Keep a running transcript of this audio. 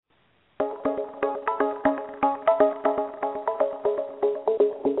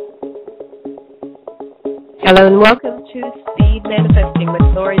Hello and welcome to Speed Manifesting with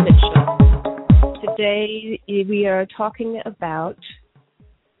Lori Mitchell. Today we are talking about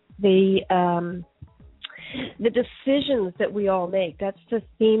the decisions that we all make. That's the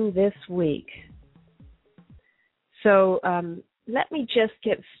theme this week. So let me just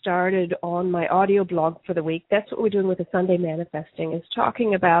get started on my audio blog for the week. That's what we're doing with the Sunday Manifesting, is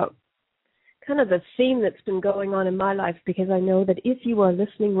talking about kind of the theme that's been going on in my life, because I know that if you are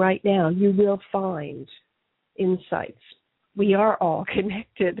listening right now, you will find insights. We are all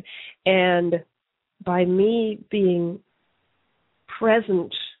connected, and by me being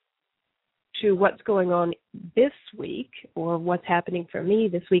present to what's going on this week, or what's happening for me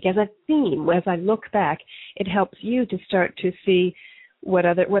this week as a theme, as I look back, it helps you to start to see what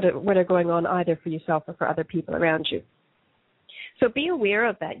are going on either for yourself or for other people around you. So be aware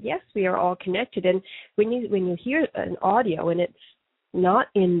of that. Yes, we are all connected, and when you hear an audio and it's not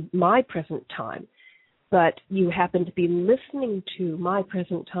in my present time, but you happen to be listening to my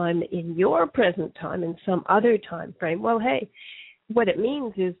present time in your present time in some other time frame, well, hey, what it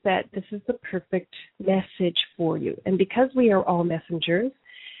means is that this is the perfect message for you. And because we are all messengers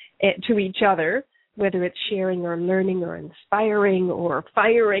to each other, whether it's sharing or learning or inspiring or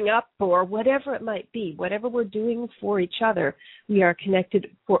firing up or whatever it might be, whatever we're doing for each other, we are connected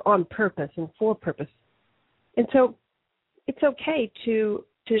on purpose and for purpose. And so it's okay to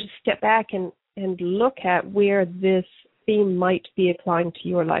step back and look at where this theme might be applying to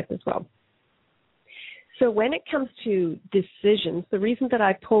your life as well. So when it comes to decisions, the reason that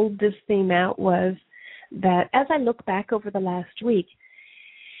I pulled this theme out was that as I look back over the last week,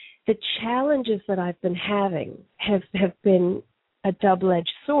 the challenges that I've been having have been a double-edged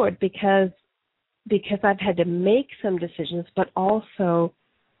sword, because I've had to make some decisions, but also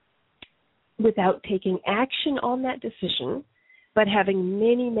without taking action on that decision, but having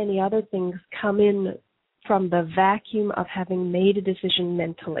many, many other things come in from the vacuum of having made a decision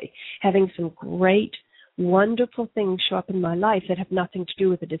mentally, having some great, wonderful things show up in my life that have nothing to do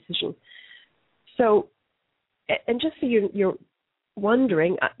with the decision. So, and just so you're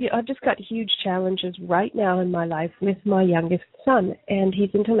wondering, I've just got huge challenges right now in my life with my youngest son, and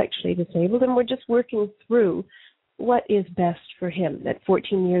he's intellectually disabled, and we're just working through what is best for him at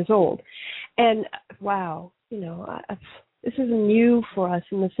 14 years old. And wow, this is new for us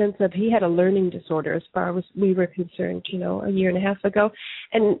in the sense that he had a learning disorder as far as we were concerned, a year and a half ago.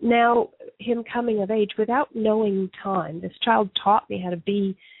 And now him coming of age without knowing time, this child taught me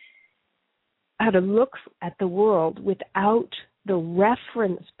how to look at the world without the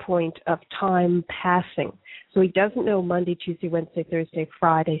reference point of time passing. So he doesn't know Monday, Tuesday, Wednesday, Thursday,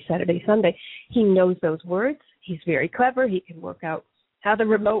 Friday, Saturday, Sunday. He knows those words. He's very clever. He can work out how the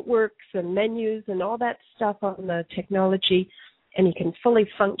remote works and menus and all that stuff on the technology, and he can fully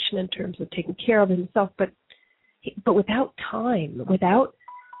function in terms of taking care of himself. But without time, without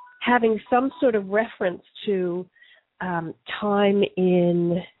having some sort of reference to time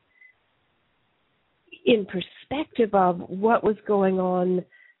in perspective of what was going on,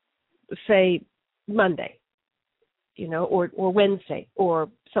 say, Monday, or Wednesday or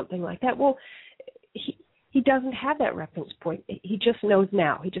something like that. Well, he doesn't have that reference point. He just knows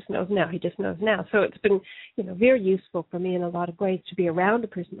now. He just knows now. So it's been, very useful for me in a lot of ways to be around a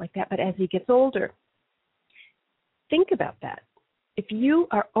person like that. But as he gets older, think about that. If you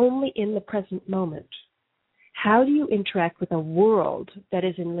are only in the present moment, how do you interact with a world that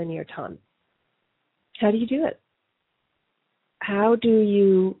is in linear time? How do you do it? How do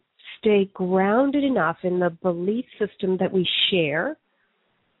you stay grounded enough in the belief system that we share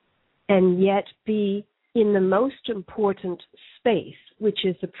and yet be in the most important space, which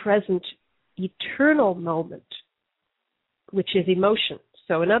is the present eternal moment, which is emotion?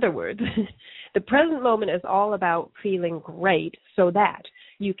 So in other words, the present moment is all about feeling great so that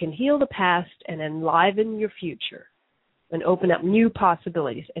you can heal the past and enliven your future and open up new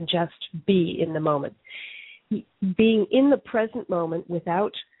possibilities and just be in the moment. Being in the present moment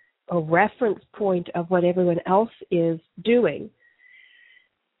without a reference point of what everyone else is doing,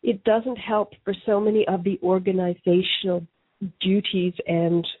 it doesn't help for so many of the organizational duties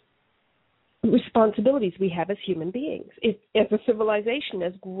and responsibilities we have as human beings. As a civilization,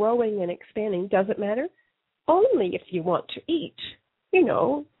 as growing and expanding, does it matter? Only if you want to eat.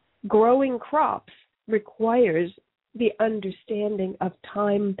 Growing crops requires the understanding of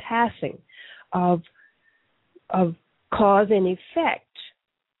time passing, of cause and effect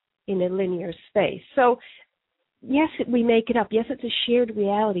in a linear space. So yes, we make it up. Yes, it's a shared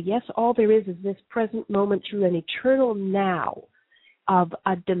reality. Yes, all there is this present moment through an eternal now of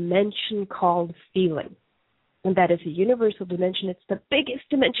a dimension called feeling. And that is a universal dimension. It's the biggest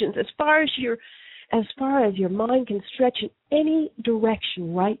dimensions as far as as far as your mind can stretch in any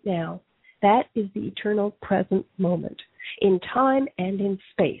direction right now, that is the eternal present moment in time and in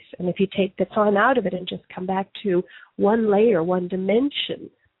space. And if you take the time out of it and just come back to one layer, one dimension,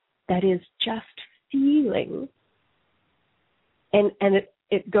 that is just feeling, and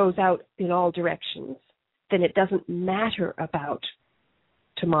it goes out in all directions, then it doesn't matter about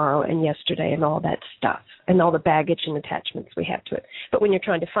tomorrow and yesterday and all that stuff and all the baggage and attachments we have to it. But when you're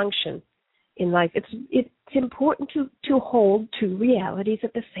trying to function in life, it's important to hold two realities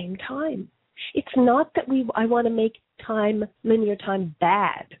at the same time. It's not that I want to make linear time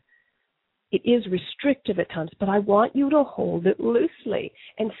bad. It is restrictive at times, but I want you to hold it loosely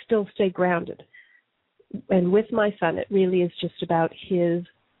and still stay grounded. And with my son, it really is just about his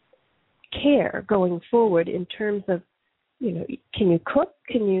care going forward in terms of, can you cook?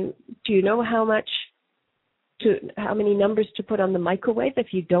 Do you know how many numbers to put on the microwave if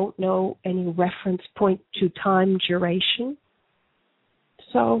you don't know any reference point to time duration?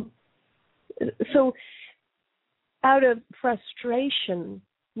 So out of frustration,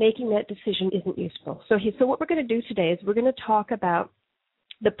 making that decision isn't useful. So what we're going to do today is we're going to talk about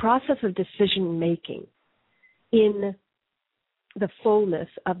the process of decision making in the fullness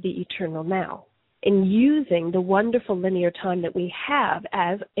of the eternal now, in using the wonderful linear time that we have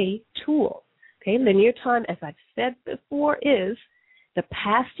as a tool. Okay, linear time, as I've said before, is the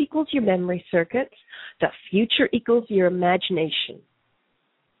past equals your memory circuits, the future equals your imagination.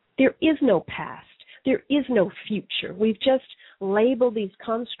 There is no past. There is no future. We've just labeled these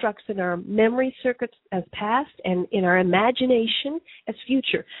constructs in our memory circuits as past and in our imagination as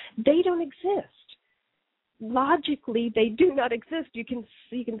future. They don't exist. Logically, they do not exist. You can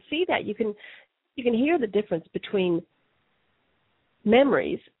see that. You can hear the difference between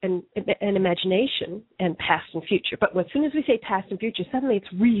memories and imagination and past and future. But as soon as we say past and future, suddenly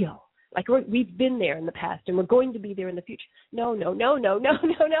it's real. Like we've been there in the past and we're going to be there in the future. No.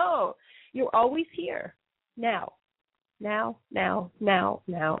 You're always here. Now.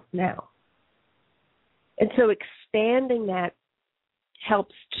 And so expanding that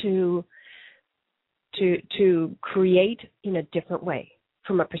helps to create in a different way,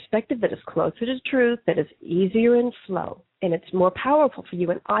 from a perspective that is closer to truth, that is easier in flow, and it's more powerful for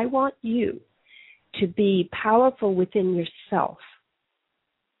you. And I want you to be powerful within yourself.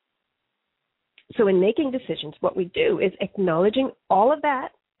 So in making decisions, what we do is acknowledging all of that,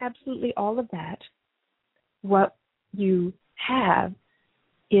 absolutely all of that. What you have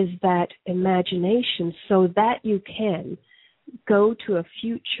is that imagination so that you can go to a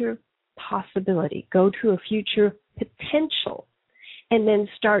future possibility, go to a future potential, and then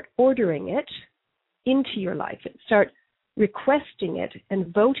start ordering it into your life. Start requesting it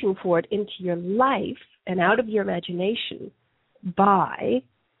and voting for it into your life and out of your imagination by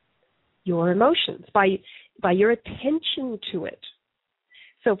your emotions, by your attention to it.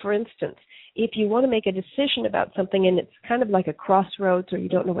 So, for instance, if you want to make a decision about something and it's kind of like a crossroads or you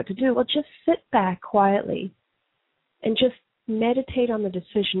don't know what to do, well, just sit back quietly and just meditate on the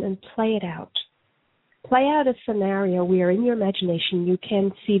decision and play it out. Play out a scenario where in your imagination you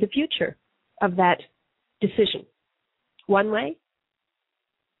can see the future of that decision. One way,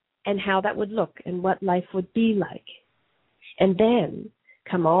 and how that would look and what life would be like. And then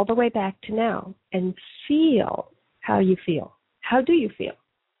come all the way back to now and feel how you feel. How do you feel?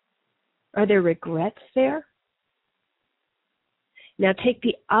 Are there regrets there? Now take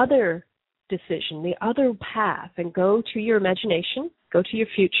the other decision, the other path, and go to your imagination, go to your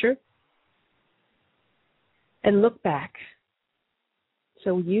future, and look back.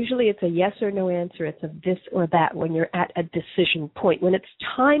 So usually it's a yes or no answer. It's a this or that when you're at a decision point. When it's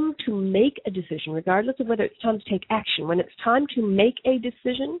time to make a decision, regardless of whether it's time to take action, when it's time to make a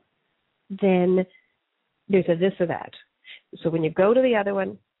decision, then there's a this or that. So when you go to the other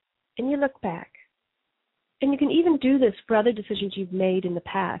one and you look back, and you can even do this for other decisions you've made in the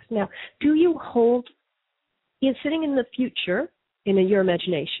past. Now, you're sitting in the future, in your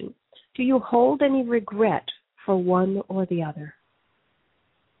imagination, do you hold any regret for one or the other?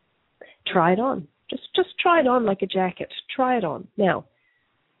 Try it on. Just try it on like a jacket. Try it on. Now,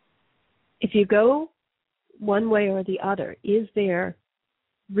 if you go one way or the other, is there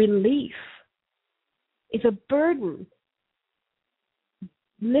relief? Is a burden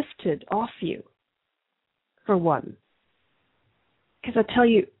lifted off you for one? Because I tell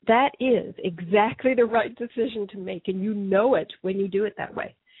you, that is exactly the right decision to make, and you know it when you do it that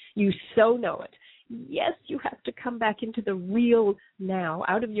way. You so know it. Yes, you have to come back into the real now,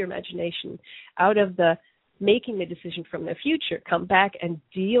 out of your imagination, out of the making the decision from the future. Come back and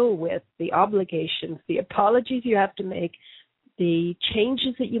deal with the obligations, the apologies you have to make, the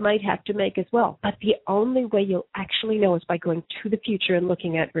changes that you might have to make as well. But the only way you'll actually know is by going to the future and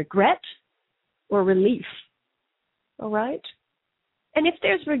looking at regret or relief. All right? And if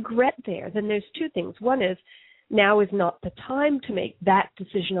there's regret there, then there's two things. One is, now is not the time to make that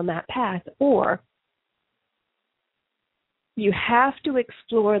decision on that path, or you have to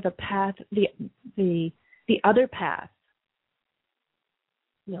explore the path, the other path.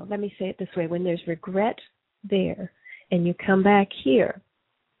 No, let me say it this way. When there's regret there and you come back here,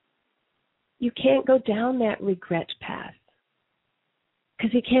 you can't go down that regret path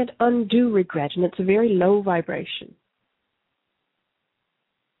because you can't undo regret, and it's a very low vibration.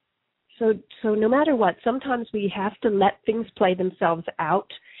 So no matter what, sometimes we have to let things play themselves out,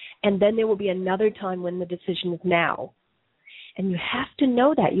 and then there will be another time when the decision is now. And you have to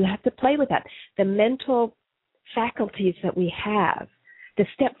know that. You have to play with that. The mental faculties that we have, the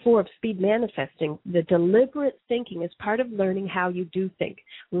step 4 of speed manifesting, the deliberate thinking is part of learning how you do think,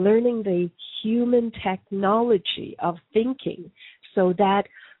 learning the human technology of thinking so that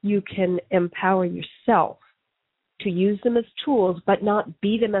you can empower yourself to use them as tools, but not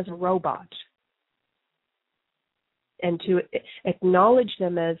be them as a robot. And to acknowledge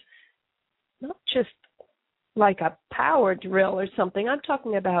them as not just like a power drill or something. I'm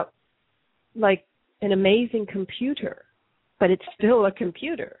talking about like an amazing computer, but it's still a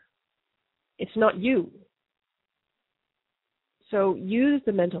computer. It's not you. So use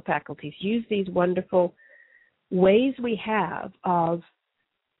the mental faculties. Use these wonderful ways we have of,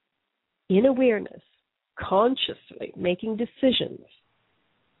 in awareness, consciously making decisions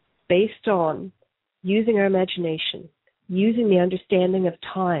based on using our imagination, using the understanding of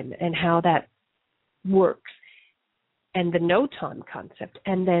time and how that works, and the no time concept,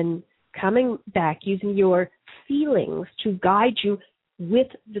 and then coming back using your feelings to guide you with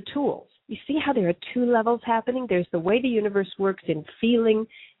the tools. You see how there are two levels happening? There's the way the universe works in feeling,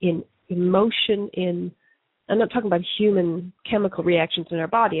 in emotion, I'm not talking about human chemical reactions in our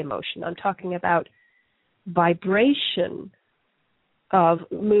body emotion. I'm talking about vibration of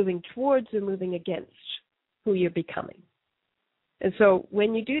moving towards or moving against who you're becoming. And so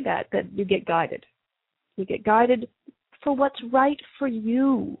when you do that, you get guided. You get guided for what's right for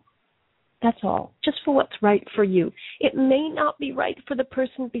you. That's all. Just for what's right for you. It may not be right for the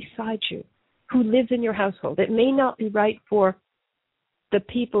person beside you who lives in your household. It may not be right for the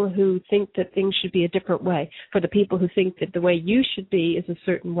people who think that things should be a different way, for the people who think that the way you should be is a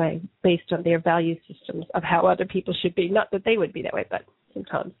certain way based on their value systems of how other people should be. Not that they would be that way, but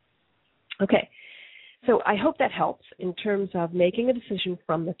sometimes. Okay, so I hope that helps in terms of making a decision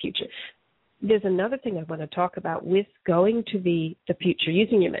from the future. There's another thing I want to talk about with going to the future,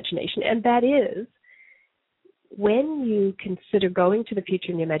 using your imagination, and that is when you consider going to the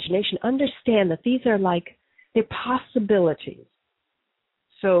future in your imagination, understand that these are they're possibilities.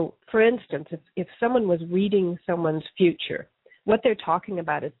 So, for instance, if someone was reading someone's future, what they're talking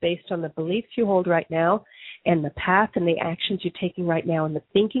about is based on the beliefs you hold right now and the path and the actions you're taking right now and the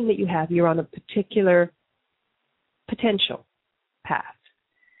thinking that you have. You're on a particular potential path.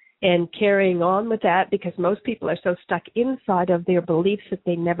 And carrying on with that, because most people are so stuck inside of their beliefs that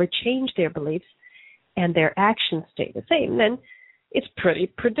they never change their beliefs and their actions stay the same, then it's pretty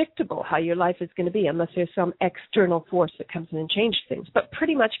predictable how your life is going to be unless there's some external force that comes in and changes things. But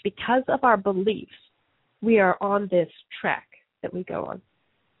pretty much because of our beliefs, we are on this track that we go on.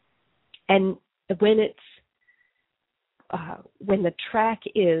 And when when the track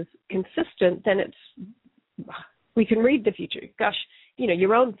is consistent, then we can read the future. Gosh,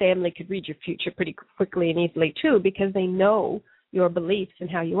 your own family could read your future pretty quickly and easily too, because they know your beliefs and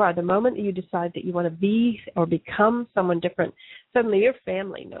how you are. The moment that you decide that you want to be or become someone different, suddenly your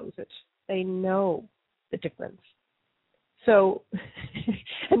family knows it. They know the difference. So,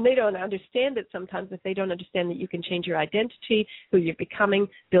 and they don't understand it sometimes if they don't understand that you can change your identity, who you're becoming,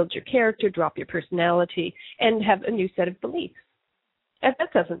 build your character, drop your personality, and have a new set of beliefs. And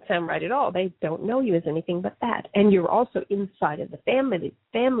that doesn't sound right at all. They don't know you as anything but that. And you're also inside of the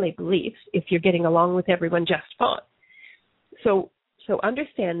family beliefs if you're getting along with everyone just fine. So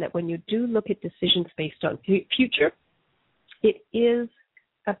understand that when you do look at decisions based on future, it is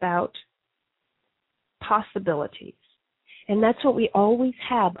about possibilities. And that's what we always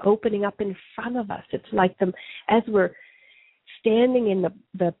have opening up in front of us. It's like as we're standing in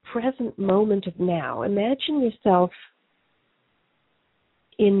the present moment of now. Imagine yourself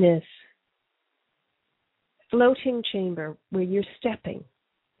in this floating chamber where you're stepping,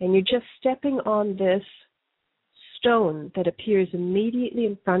 and you're just stepping on this stone that appears immediately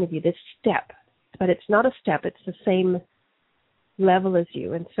in front of you, this step. But it's not a step, it's the same level as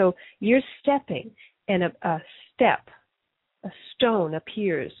you. And so you're stepping, and a step a stone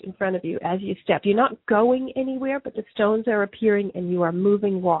appears in front of you as you step. You're not going anywhere, but the stones are appearing and you are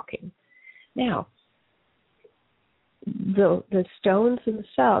moving, walking. Now, the stones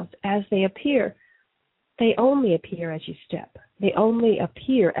themselves, as they appear, they only appear as you step. They only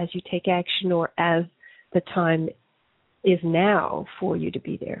appear as you take action or as the time is now for you to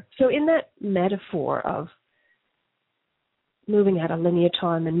be there. So in that metaphor of moving out of linear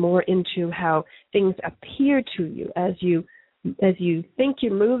time and more into how things appear to you as you think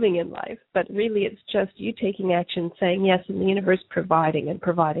you're moving in life, but really it's just you taking action, saying yes, and the universe providing and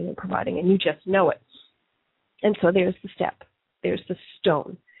providing and providing, and you just know it. And so there's the step. There's the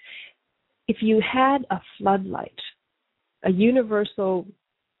stone. If you had a floodlight, a universal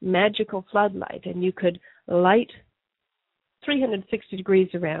magical floodlight, and you could light 360 degrees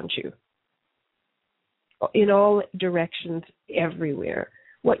around you in all directions everywhere,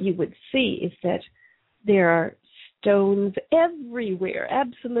 what you would see is that there are stones everywhere,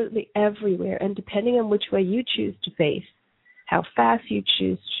 absolutely everywhere, and depending on which way you choose to face, how fast you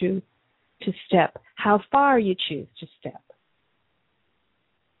choose to step, how far you choose to step,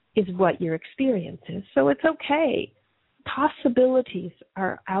 is what your experience is. So it's okay. Possibilities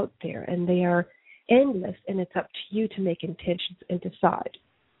are out there, and they are endless, and it's up to you to make intentions and decide.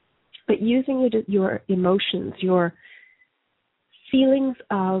 But using your emotions, your feelings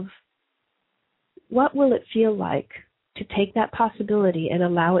of what will it feel like to take that possibility and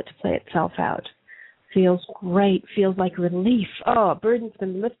allow it to play itself out. Feels great, feels like relief. Oh, a burden's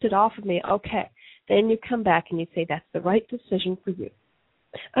been lifted off of me. Okay. Then you come back and you say, that's the right decision for you.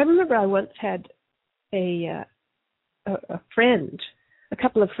 I remember I once had a friend, a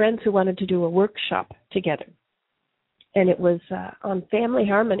couple of friends who wanted to do a workshop together. And it was on family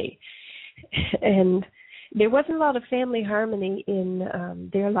harmony. And there wasn't a lot of family harmony in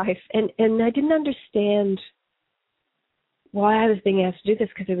their life. And I didn't understand why I was being asked to do this,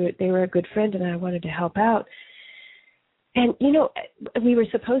 because they were a good friend and I wanted to help out. And, we were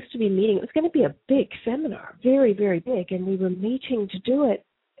supposed to be meeting. It was going to be a big seminar, very, very big. And we were meeting to do it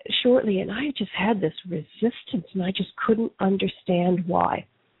shortly. And I just had this resistance, and I just couldn't understand why.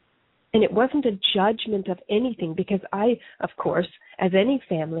 And it wasn't a judgment of anything, because I, of course, as any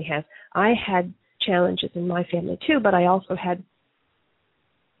family has, I had challenges in my family too, but I also had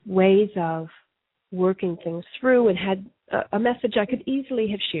ways of working things through and had a message I could easily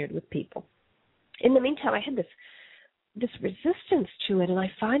have shared with people. In the meantime, I had this resistance to it, and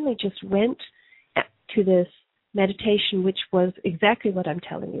I finally just went to this meditation, which was exactly what I'm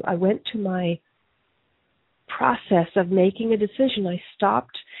telling you. I went to my process of making a decision. I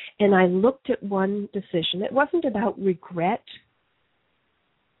stopped and I looked at one decision. It wasn't about regret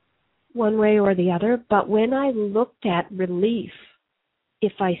one way or the other, but when I looked at relief,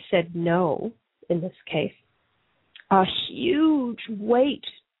 if I said no, in this case, a huge weight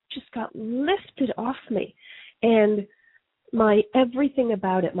just got lifted off me. And my everything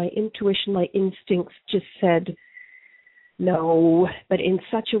about it, my intuition, my instincts just said no, but in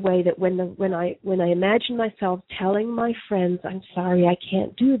such a way that when I imagine myself telling my friends, I'm sorry, I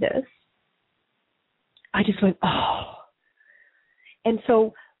can't do this, I just went, oh. And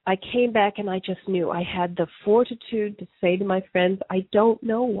so I came back and I just knew I had the fortitude to say to my friends, I don't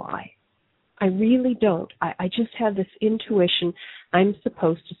know why. I really don't. I just have this intuition. I'm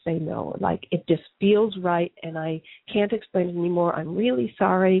supposed to say no. Like, it just feels right, and I can't explain it anymore. I'm really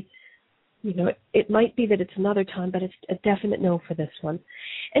sorry. It might be that it's another time, but it's a definite no for this one.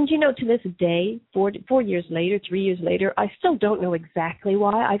 And, to this day, 4 years later, 3 years later, I still don't know exactly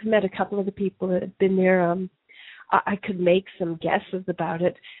why. I've met a couple of the people that have been there. I could make some guesses about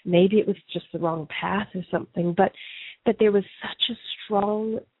it. Maybe it was just the wrong path or something, but there was such a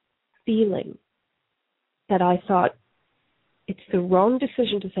strong feeling that I thought it's the wrong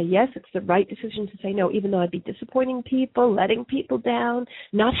decision to say yes, it's the right decision to say no, even though I'd be disappointing people, letting people down,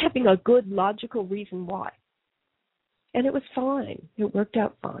 not having a good logical reason why. And it was fine. It worked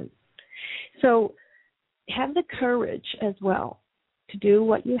out fine. So have the courage as well to do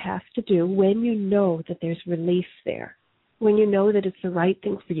what you have to do when you know that there's relief there, when you know that it's the right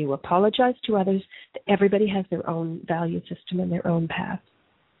thing for you. Apologize to others. Everybody has their own value system and their own path.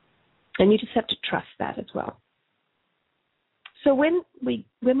 And you just have to trust that as well. So when we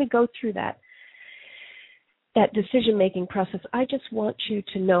go through that decision-making process, I just want you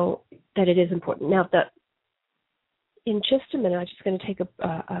to know that it is important. Now, in just a minute, I'm just going to take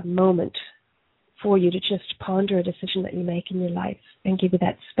a moment for you to just ponder a decision that you make in your life and give you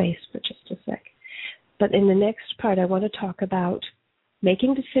that space for just a sec. But in the next part, I want to talk about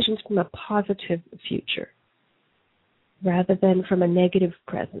making decisions from a positive future rather than from a negative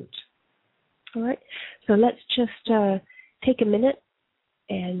present. All right? So let's just take a minute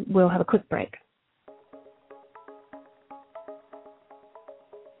and we'll have a quick break.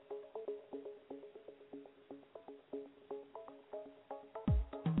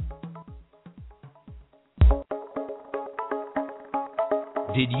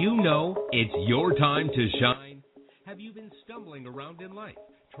 Did you know it's your time to shine? Have you been stumbling around in life,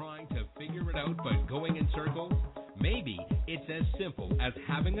 trying to figure it out but going in circles? Maybe it's as simple as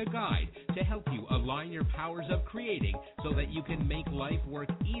having a guide to help you align your powers of creating so that you can make life work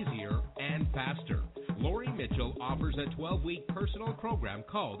easier and faster. Lori Mitchell offers a 12-week personal program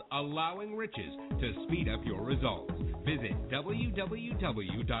called Allowing Riches to speed up your results. Visit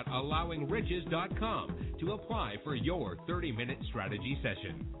www.allowingriches.com to apply for your 30-minute strategy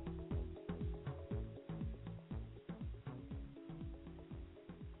session.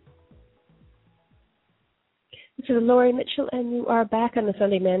 This is Lori Mitchell, and you are back on the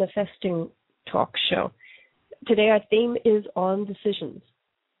Sunday Manifesting Talk Show. Today our theme is on decisions.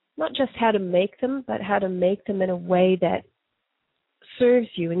 Not just how to make them, but how to make them in a way that serves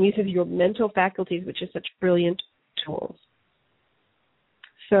you and uses your mental faculties, which are such brilliant tools.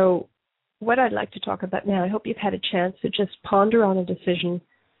 So what I'd like to talk about now, I hope you've had a chance to just ponder on a decision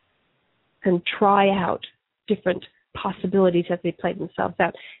and try out different possibilities as they play themselves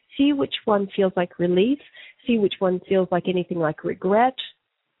out. See which one feels like relief. See which one feels like anything like regret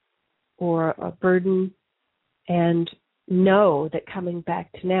or a burden, and know that coming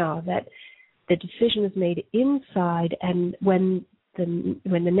back to now that the decision is made inside, and when the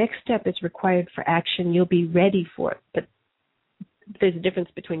next step is required for action, you'll be ready for it. But there's a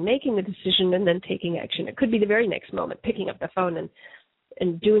difference between making the decision and then taking action. It could be the very next moment, picking up the phone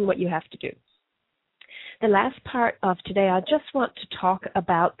and doing what you have to do. The last part of today, I just want to talk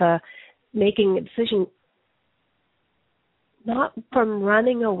about the making a decision not from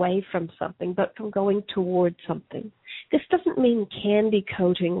running away from something, but from going towards something. This doesn't mean candy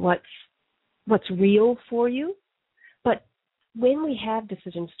coating what's real for you, but when we have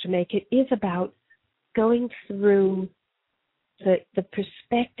decisions to make, it is about going through the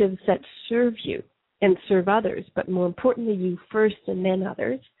perspectives that serve you and serve others, but more importantly, you first and then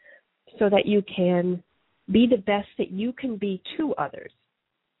others, so that you can be the best that you can be to others.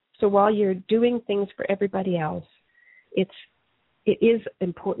 So while you're doing things for everybody else, it is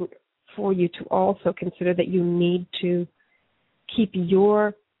important for you to also consider that you need to keep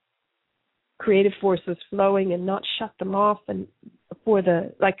your creative forces flowing and not shut them off, and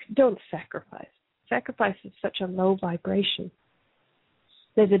don't sacrifice. Sacrifice is such a low vibration.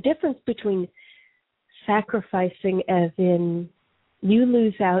 There's a difference between sacrificing as in you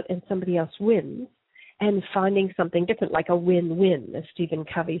lose out and somebody else wins, and finding something different, like a win-win, as Stephen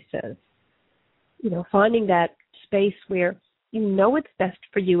Covey says. Finding that space where you know it's best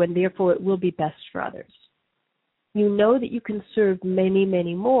for you and therefore it will be best for others. You know that you can serve many,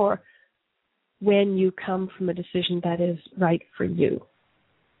 many more when you come from a decision that is right for you.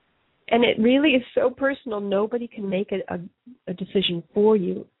 And it really is so personal. Nobody can make a decision for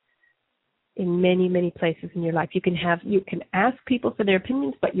you in many, many places in your life. You can ask people for their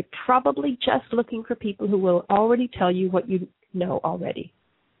opinions, but you're probably just looking for people who will already tell you what you know already.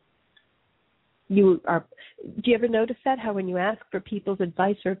 Do you ever notice that, how when you ask for people's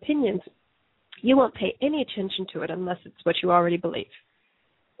advice or opinions, you won't pay any attention to it unless it's what you already believe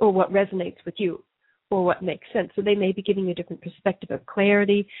or what resonates with you or what makes sense. So they may be giving you a different perspective of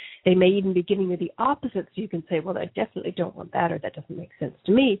clarity. They may even be giving you the opposite, so you can say, well, I definitely don't want that, or that doesn't make sense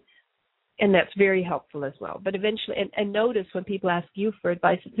to me. And that's very helpful as well. But eventually, and notice when people ask you for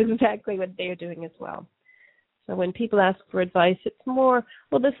advice, it's exactly what they're doing as well. So when people ask for advice, it's more,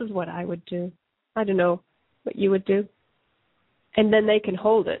 well, this is what I would do. I don't know what you would do. And then they can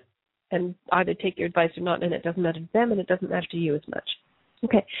hold it and either take your advice or not, and it doesn't matter to them and it doesn't matter to you as much.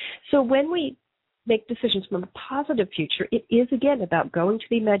 Okay, so when we make decisions from a positive future, it is, again, about going to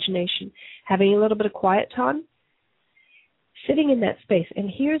the imagination, having a little bit of quiet time, sitting in that space.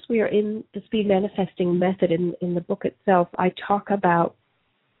 And here's where in the Speed Manifesting Method in the book itself, I talk about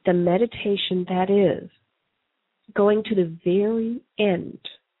the meditation that is going to the very end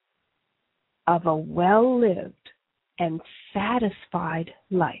of a well-lived and satisfied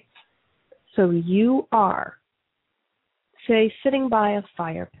life. So you are, say, sitting by a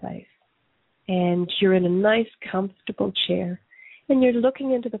fireplace, and you're in a nice, comfortable chair, and you're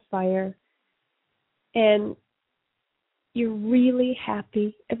looking into the fire, and you're really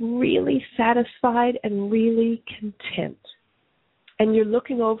happy and really satisfied and really content. And you're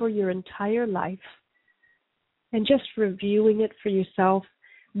looking over your entire life and just reviewing it for yourself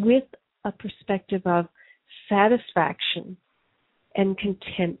with a perspective of satisfaction and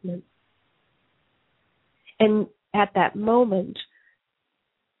contentment. And at that moment,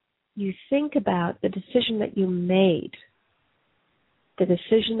 you think about the decision that you made, the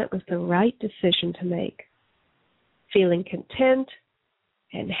decision that was the right decision to make, feeling content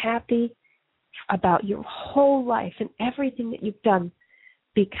and happy about your whole life and everything that you've done,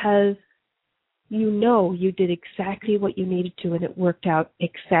 because you know you did exactly what you needed to, and it worked out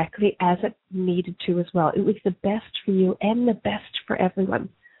exactly as it needed to as well. It was the best for you and the best for everyone.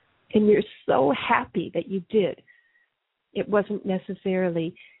 And you're so happy that you did. It wasn't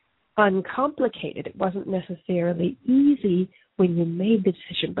necessarily uncomplicated. It wasn't necessarily easy when you made the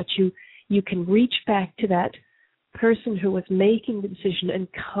decision, but you can reach back to that person who was making the decision and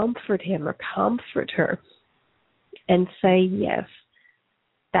comfort him or comfort her and say, yes,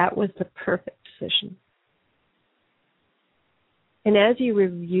 that was the perfect decision. And as you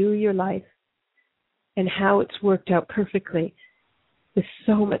review your life and how it's worked out perfectly, with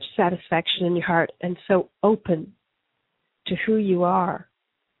so much satisfaction in your heart and so open to who you are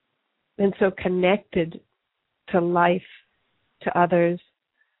and so connected to life, to others,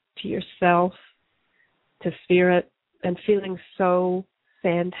 to yourself, to spirit, and feeling so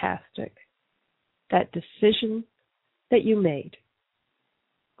fantastic, that decision that you made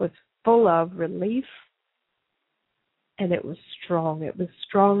was full of relief, and it was strong. It was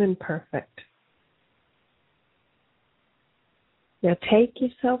strong and perfect. Now take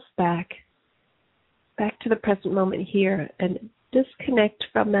yourself back to the present moment here, and disconnect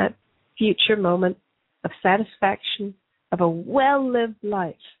from that future moment of satisfaction, of a well-lived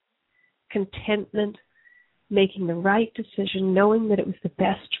life, contentment, making the right decision, knowing that it was the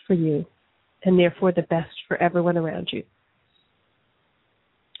best for you, and therefore the best for everyone around you.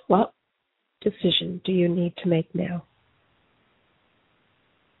 What decision do you need to make now?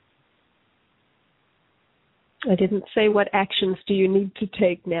 I didn't say what actions do you need to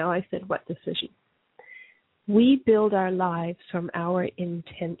take now. I said what decision. We build our lives from our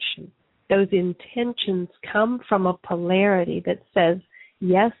intention. Those intentions come from a polarity that says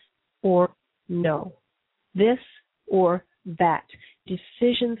yes or no, this or that.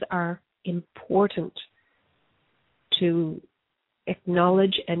 Decisions are important to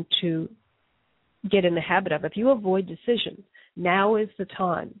acknowledge and to get in the habit of. If you avoid decisions, now is the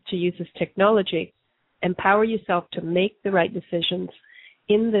time to use this technology. Empower yourself to make the right decisions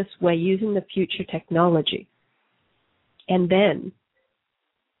in this way, using the future technology. And then,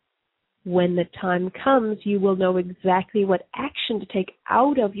 when the time comes, you will know exactly what action to take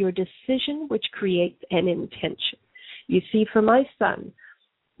out of your decision, which creates an intention. You see, for my son,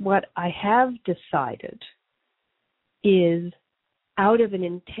 what I have decided is out of an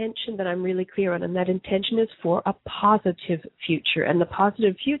intention that I'm really clear on, and that intention is for a positive future. And the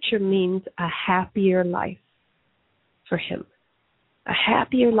positive future means a happier life for him. A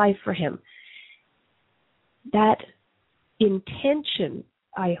happier life for him. That intention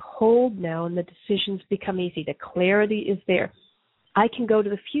I hold now, and the decisions become easy. The clarity is there. I can go to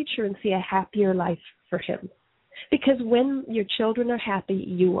the future and see a happier life for him. Because when your children are happy,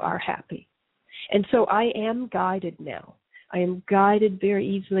 you are happy. And so I am guided now. I am guided very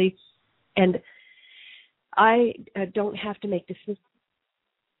easily, and I don't have to make decisions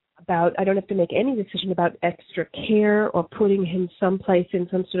I don't have to make any decision about extra care or putting him someplace in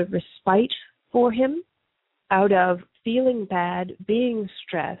some sort of respite for him out of feeling bad, being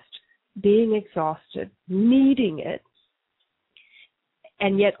stressed, being exhausted, needing it.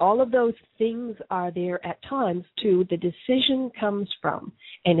 And yet all of those things are there at times too. The decision comes from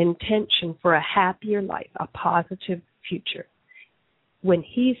an intention for a happier life, a positive future. When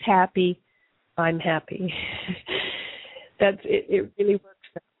he's happy, I'm happy. That's it. It really works.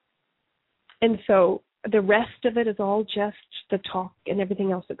 And so the rest of it is all just the talk and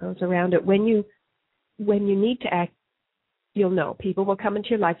everything else that goes around it. When you need to act, you'll know. People will come into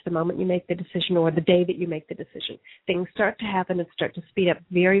your life the moment you make the decision or the day that you make the decision. Things start to happen and start to speed up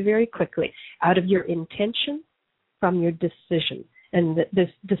very, very quickly out of your intention from your decision. And this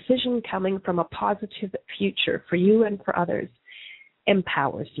decision coming from a positive future for you and for others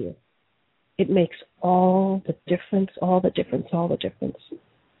empowers you. It makes all the difference, all the difference, all the difference.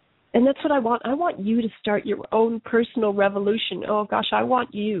 And that's what I want. I want you to start your own personal revolution. Oh, gosh, I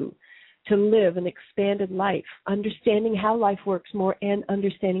want you to live an expanded life, understanding how life works more and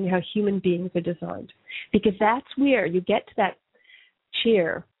understanding how human beings are designed. Because that's where you get to that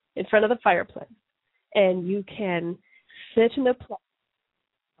chair in front of the fireplace and you can sit in a place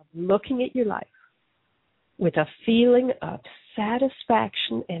of looking at your life with a feeling of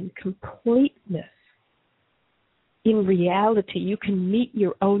satisfaction and completeness. In reality, you can meet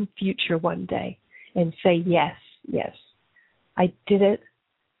your own future one day and say, yes, yes, I did it.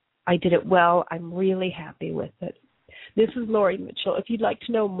 I did it well. I'm really happy with it. This is Laurie Mitchell. If you'd like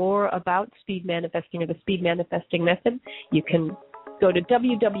to know more about speed manifesting or the speed manifesting method, you can go to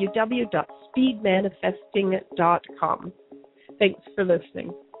www.speedmanifesting.com. Thanks for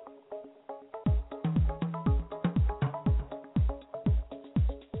listening.